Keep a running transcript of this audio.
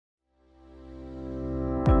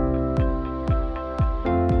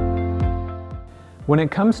When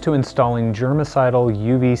it comes to installing germicidal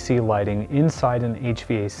UVC lighting inside an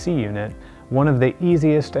HVAC unit, one of the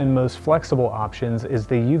easiest and most flexible options is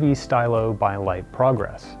the UV Stylo by Light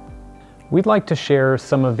Progress. We'd like to share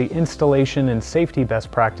some of the installation and safety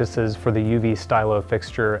best practices for the UV Stylo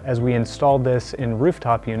fixture as we installed this in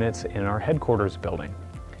rooftop units in our headquarters building.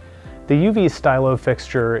 The UV Stylo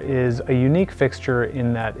fixture is a unique fixture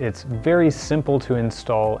in that it's very simple to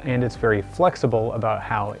install and it's very flexible about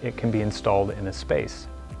how it can be installed in a space.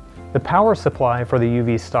 The power supply for the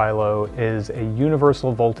UV Stylo is a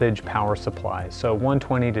universal voltage power supply, so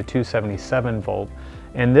 120 to 277 volt,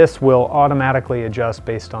 and this will automatically adjust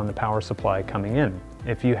based on the power supply coming in.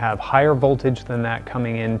 If you have higher voltage than that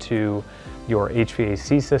coming into your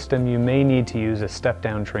HVAC system, you may need to use a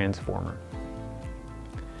step-down transformer.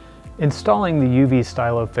 Installing the UV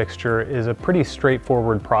Stylo fixture is a pretty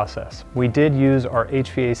straightforward process. We did use our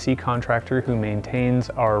HVAC contractor who maintains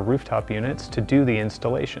our rooftop units to do the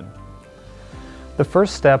installation. The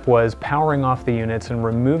first step was powering off the units and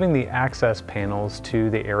removing the access panels to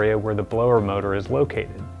the area where the blower motor is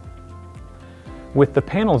located. With the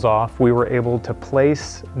panels off, we were able to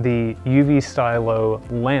place the UV Stylo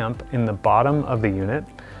lamp in the bottom of the unit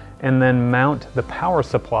and then mount the power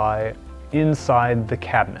supply inside the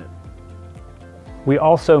cabinet. We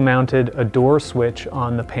also mounted a door switch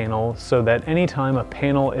on the panel so that anytime a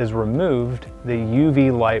panel is removed, the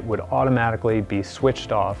UV light would automatically be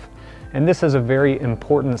switched off. And this is a very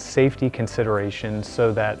important safety consideration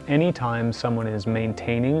so that anytime someone is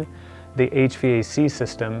maintaining the HVAC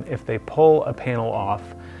system, if they pull a panel off,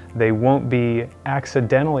 they won't be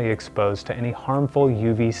accidentally exposed to any harmful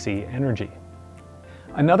UVC energy.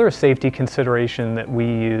 Another safety consideration that we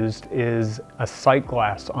used is a sight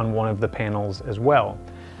glass on one of the panels as well.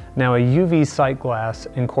 Now, a UV sight glass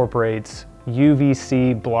incorporates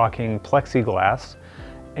UVC blocking plexiglass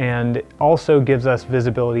and also gives us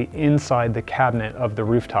visibility inside the cabinet of the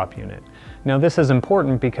rooftop unit. Now, this is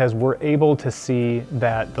important because we're able to see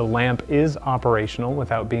that the lamp is operational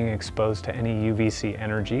without being exposed to any UVC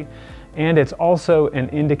energy, and it's also an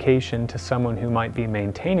indication to someone who might be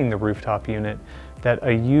maintaining the rooftop unit that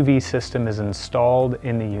a UV system is installed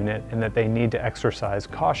in the unit and that they need to exercise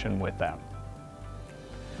caution with that.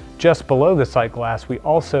 Just below the sight glass, we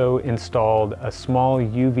also installed a small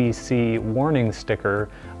UVC warning sticker,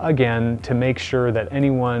 again, to make sure that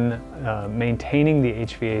anyone maintaining the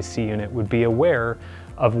HVAC unit would be aware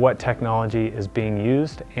of what technology is being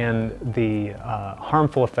used and the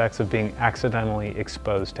harmful effects of being accidentally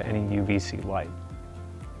exposed to any UVC light.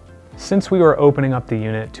 Since we were opening up the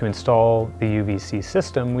unit to install the UVC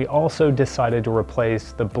system, we also decided to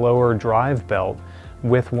replace the blower drive belt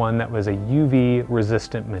with one that was a UV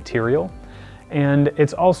resistant material. And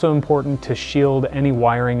it's also important to shield any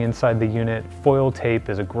wiring inside the unit. Foil tape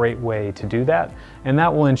is a great way to do that, and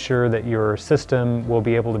that will ensure that your system will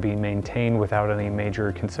be able to be maintained without any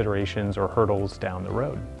major considerations or hurdles down the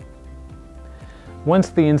road. Once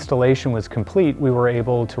the installation was complete, we were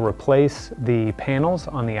able to replace the panels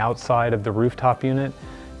on the outside of the rooftop unit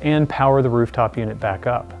and power the rooftop unit back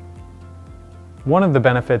up. One of the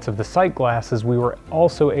benefits of the sight glass is we were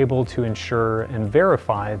also able to ensure and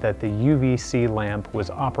verify that the UVC lamp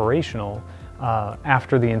was operational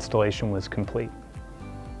after the installation was complete.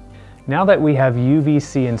 Now that we have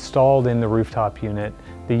UVC installed in the rooftop unit,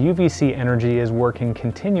 the UVC energy is working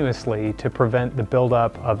continuously to prevent the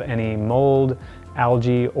buildup of any mold,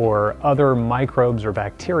 algae, or other microbes or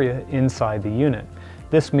bacteria inside the unit.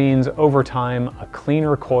 This means over time a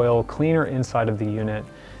cleaner coil, cleaner inside of the unit,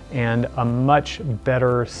 and a much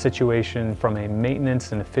better situation from a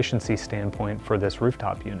maintenance and efficiency standpoint for this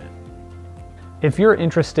rooftop unit. If you're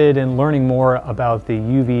interested in learning more about the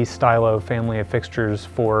UV Stylo family of fixtures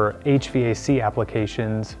for HVAC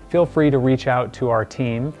applications, feel free to reach out to our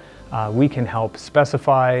team. We can help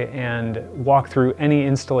specify and walk through any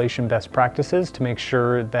installation best practices to make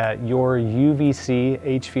sure that your UVC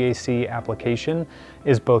HVAC application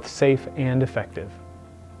is both safe and effective.